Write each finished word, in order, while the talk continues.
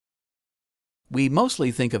We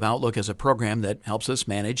mostly think of Outlook as a program that helps us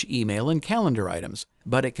manage email and calendar items,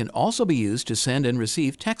 but it can also be used to send and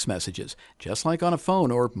receive text messages, just like on a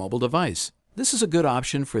phone or mobile device. This is a good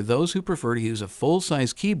option for those who prefer to use a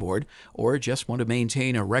full-size keyboard or just want to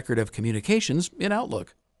maintain a record of communications in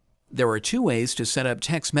Outlook. There are two ways to set up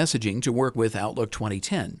text messaging to work with Outlook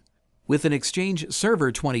 2010. With an Exchange Server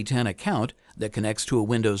 2010 account that connects to a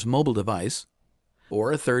Windows mobile device,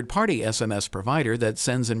 or a third-party SMS provider that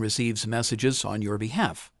sends and receives messages on your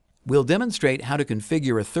behalf. We'll demonstrate how to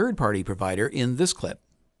configure a third-party provider in this clip.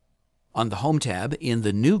 On the Home tab, in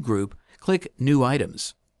the New group, click New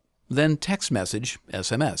Items, then Text Message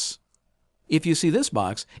SMS. If you see this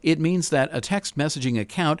box, it means that a text messaging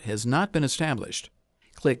account has not been established.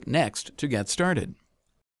 Click Next to get started.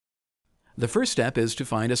 The first step is to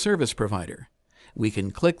find a service provider. We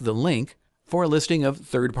can click the link for a listing of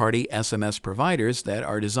third-party SMS providers that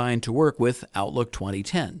are designed to work with Outlook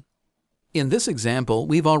 2010. In this example,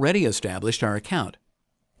 we've already established our account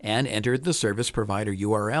and entered the service provider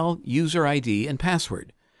URL, user ID, and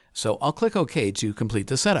password, so I'll click OK to complete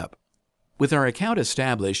the setup. With our account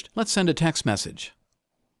established, let's send a text message.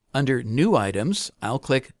 Under New Items, I'll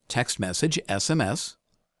click Text Message SMS,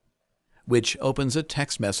 which opens a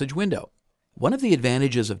text message window. One of the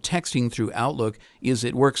advantages of texting through Outlook is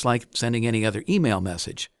it works like sending any other email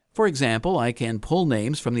message. For example, I can pull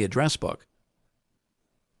names from the address book,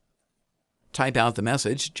 type out the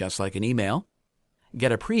message just like an email,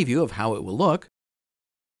 get a preview of how it will look,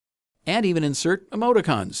 and even insert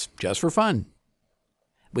emoticons just for fun.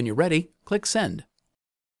 When you're ready, click Send.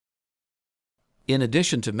 In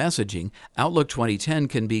addition to messaging, Outlook 2010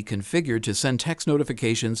 can be configured to send text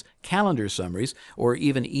notifications, calendar summaries, or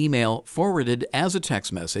even email forwarded as a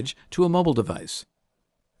text message to a mobile device.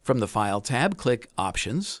 From the File tab, click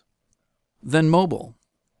Options, then Mobile.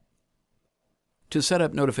 To set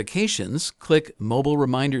up notifications, click Mobile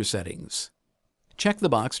Reminder Settings. Check the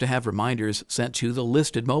box to have reminders sent to the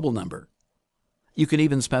listed mobile number. You can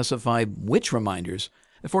even specify which reminders.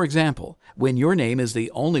 For example, when your name is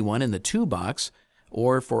the only one in the To box,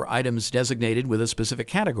 or for items designated with a specific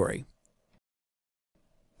category.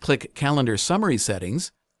 Click Calendar Summary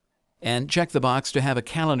Settings and check the box to have a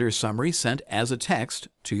calendar summary sent as a text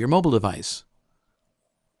to your mobile device.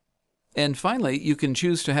 And finally, you can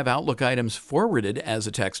choose to have Outlook items forwarded as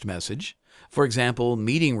a text message, for example,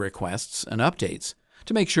 meeting requests and updates,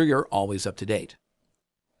 to make sure you're always up to date.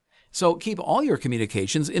 So keep all your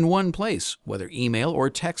communications in one place, whether email or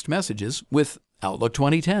text messages, with Outlook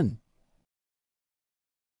 2010.